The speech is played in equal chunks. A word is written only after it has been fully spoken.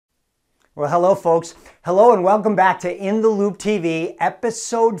Well, hello folks. Hello and welcome back to In The Loupe TV,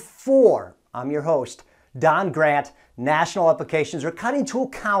 Episode 4. I'm your host, Don Grandt, National Applications or Cutting Tool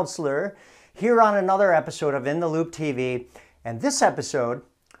Counselor, here on another episode of In The Loupe TV. And this episode,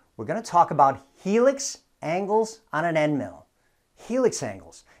 we're going to talk about helix angles on an end mill. Helix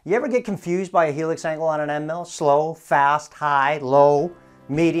angles. You ever get confused by a helix angle on an end mill? Slow, fast, high, low,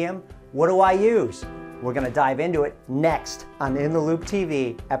 medium? What do I use? We're going to dive into it next on In The Loupe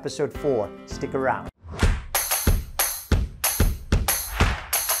TV, Episode 4. Stick around.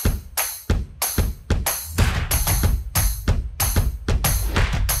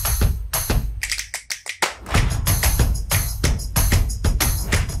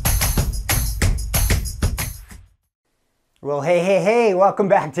 Well, hey, welcome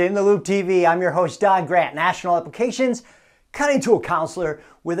back to In The Loupe TV. I'm your host, Don Grandt, National Applications Cutting Tool Counselor,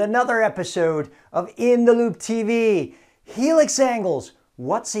 with another episode of In The Loupe TV. Helix angles.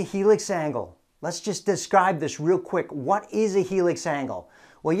 What's a helix angle? Let's just describe this real quick. What is a helix angle?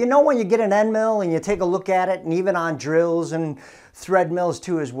 Well, you know when you get an end mill and you take a look at it, and even on drills and thread mills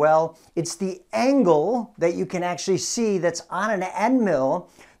too as well, it's the angle that you can actually see that's on an end mill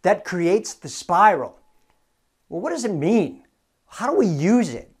that creates the spiral. Well, what does it mean? How do we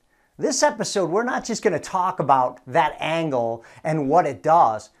use it? This episode, we're not just going to talk about that angle and what it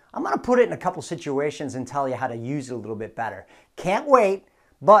does. I'm going to put it in a couple situations and tell you how to use it a little bit better. Can't wait,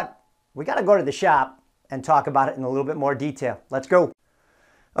 but we got to go to the shop and talk about it in a little bit more detail. Let's go.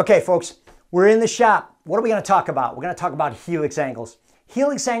 Okay, folks, we're in the shop. What are we going to talk about? We're going to talk about helix angles.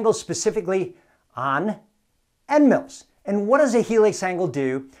 Helix angles specifically on end mills. And what does a helix angle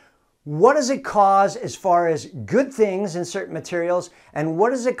do? What does it cause as far as good things in certain materials, and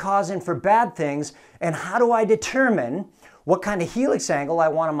what does it cause in for bad things, and how do I determine what kind of helix angle I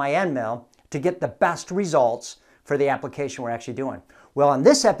want on my end mill to get the best results for the application we're actually doing? Well, in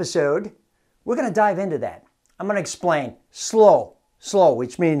this episode, we're going to dive into that. I'm going to explain slow,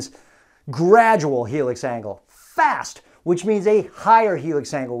 which means gradual helix angle, fast, which means a higher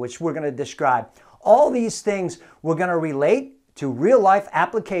helix angle, which we're going to describe. All these things we're going to relate to real-life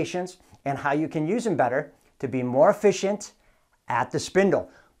applications and how you can use them better to be more efficient at the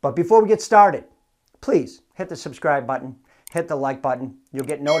spindle. But before we get started, please hit the subscribe button, hit the like button. You'll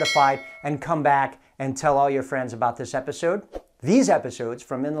get notified and come back and tell all your friends about this episode. These episodes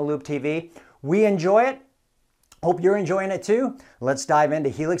from In The Loupe TV, we enjoy it. Hope you're enjoying it too. Let's dive into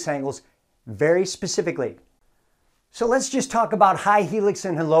helix angles very specifically. So let's just talk about high helix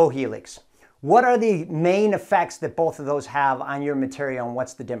and low helix. What are the main effects that both of those have on your material, and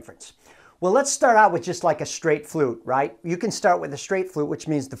what's the difference? Well, let's start out with just like a straight flute, right? You can start with a straight flute, which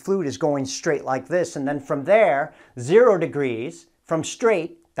means the flute is going straight like this, and then from there, 0 degrees, from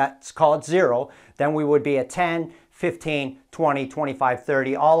straight, that's called 0, then we would be at 10, 15, 20, 25,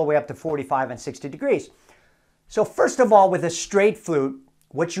 30, all the way up to 45 and 60 degrees. So first of all, with a straight flute,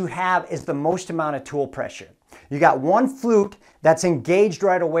 what you have is the most amount of tool pressure. You got one flute that's engaged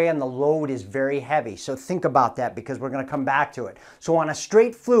right away and the load is very heavy. So think about that because we're going to come back to it. So on a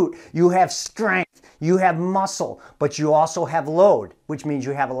straight flute, you have strength, you have muscle, but you also have load, which means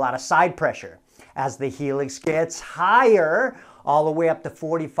you have a lot of side pressure. As the helix gets higher, all the way up to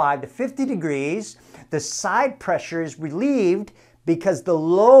 45 to 50 degrees, the side pressure is relieved because the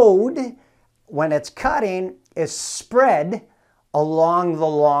load, when it's cutting, is spread along the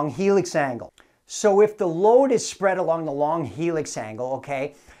long helix angle. So if the load is spread along the long helix angle,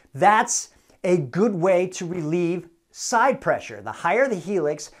 okay, that's a good way to relieve side pressure. The higher the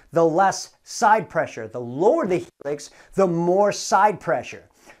helix, the less side pressure. The lower the helix, the more side pressure.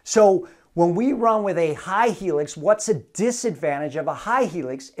 So when we run with a high helix, what's a disadvantage of a high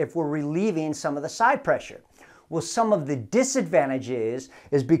helix if we're relieving some of the side pressure? Well, some of the disadvantages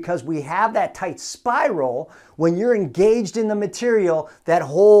is because we have that tight spiral. When you're engaged in the material, that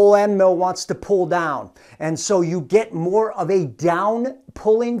whole end mill wants to pull down. And so you get more of a down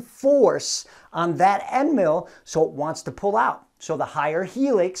pulling force on that end mill, so it wants to pull out. So the higher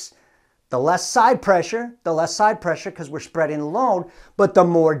helix, the less side pressure because we're spreading the load, but the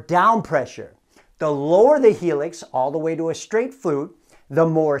more down pressure. The lower the helix, all the way to a straight flute, the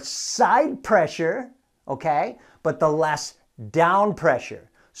more side pressure, okay, but the less down pressure.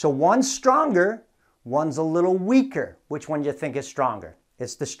 So one's stronger, one's a little weaker. Which one do you think is stronger?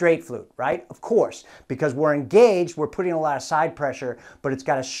 It's the straight flute, right? Of course, because we're engaged, we're putting a lot of side pressure, but it's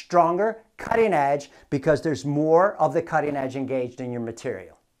got a stronger cutting edge because there's more of the cutting edge engaged in your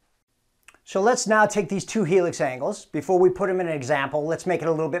material. So let's now take these two helix angles. Before we put them in an example, let's make it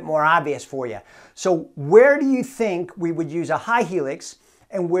a little bit more obvious for you. So where do you think we would use a high helix,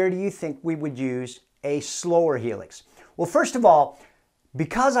 and where do you think we would use a slower helix? Well, first of all,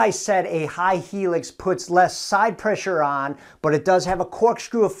 Because I said a high helix puts less side pressure on, but it does have a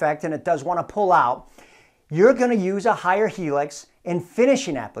corkscrew effect and it does want to pull out, you're going to use a higher helix in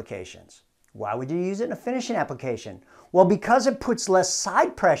finishing applications. Why would you use it in a finishing application? Well, because it puts less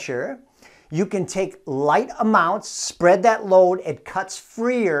side pressure, you can take light amounts, spread that load, it cuts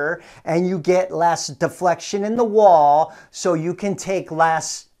freer, and you get less deflection in the wall, so you can take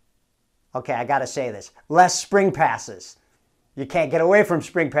less, okay, I gotta say this, less spring passes. You can't get away from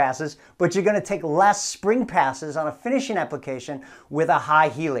spring passes, but you're gonna take less spring passes on a finishing application with a high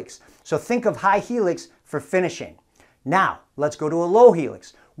helix. So think of high helix for finishing. Now, let's go to a low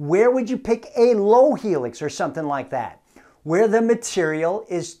helix. Where would you pick a low helix or something like that? Where the material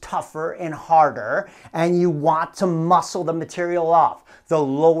is tougher and harder and you want to muscle the material off. The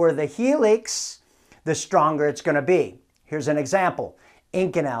lower the helix, the stronger it's going to be. Here's an example.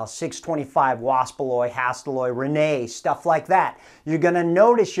 Inconel, 625, Waspaloy, Hastelloy, Rene, stuff like that. You're going to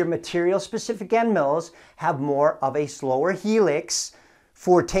notice your material-specific end mills have more of a slower helix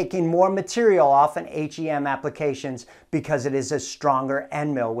for taking more material off in HEM applications because it is a stronger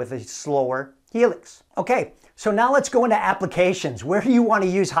end mill with a slower helix. Okay. So now let's go into applications. Where do you want to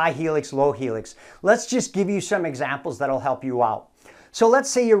use high helix, low helix? Let's just give you some examples that'll help you out. So let's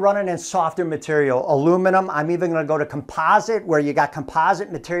say you're running in softer material, aluminum. I'm even going to go to composite, where you got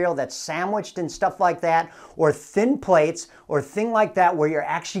composite material that's sandwiched and stuff like that, or thin plates or thing like that where you're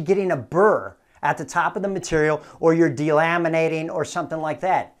actually getting a burr at the top of the material, or you're delaminating or something like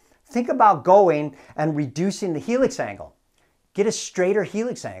that. Think about going and reducing the helix angle. Get a straighter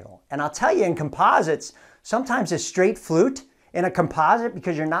helix angle. And I'll tell you, in composites, sometimes a straight flute in a composite,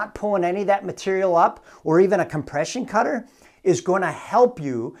 because you're not pulling any of that material up, or even a compression cutter, is going to help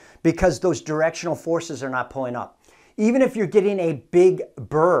you because those directional forces are not pulling up. Even if you're getting a big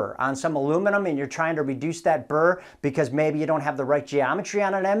burr on some aluminum and you're trying to reduce that burr because maybe you don't have the right geometry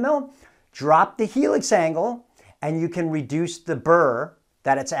on an end mill, drop the helix angle and you can reduce the burr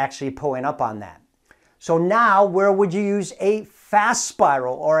that it's actually pulling up on that. So now, where would you use a fast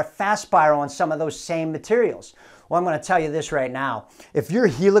spiral or a fast spiral on some of those same materials? Well, I'm going to tell you this right now. If you're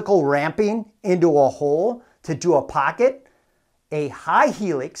helical ramping into a hole to do a pocket, a high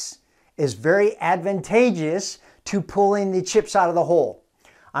helix is very advantageous to pulling the chips out of the hole.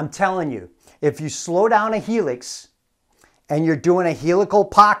 I'm telling you, if you slow down a helix and you're doing a helical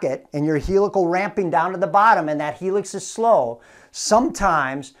pocket and you're helical ramping down to the bottom and that helix is slow,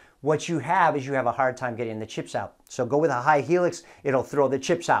 sometimes what you have is you have a hard time getting the chips out. So go with a high helix, it'll throw the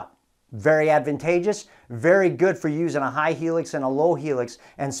chips out. Very advantageous, very good for using a high helix and a low helix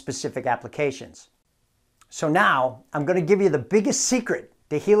and specific applications. So now I'm going to give you the biggest secret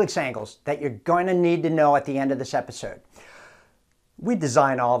to helix angles that you're going to need to know at the end of this episode. We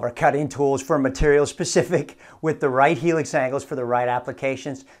design all of our cutting tools for material specific with the right helix angles for the right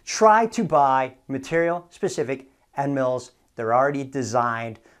applications. Try to buy material specific end mills. They're already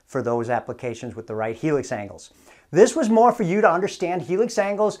designed for those applications with the right helix angles. This was more for you to understand helix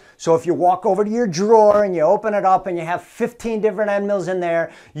angles, so if you walk over to your drawer and you open it up and you have 15 different end mills in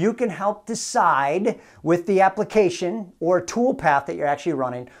there, you can help decide with the application or tool path that you're actually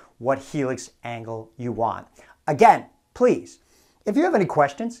running what helix angle you want. Again, please, if you have any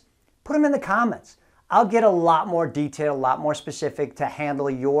questions, put them in the comments. I'll get a lot more detail, a lot more specific to handle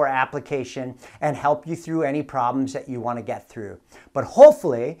your application and help you through any problems that you want to get through. But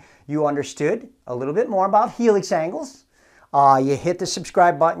hopefully you understood a little bit more about helix angles. You hit the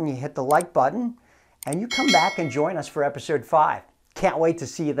subscribe button, you hit the like button, and you come back and join us for episode 5. Can't wait to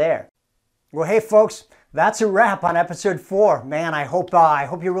see you there. Well, hey folks, that's a wrap on episode 4. Man, I hope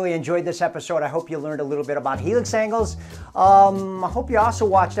you really enjoyed this episode. I hope you learned a little bit about helix angles. I hope you also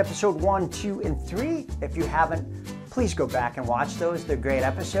watched episode 1, 2, and 3. If you haven't, please go back and watch those. They're great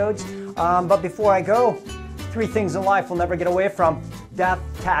episodes. But before I go, 3 things in life we'll never get away from: death,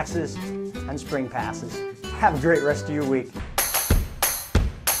 taxes, and spring passes. Have a great rest of your week.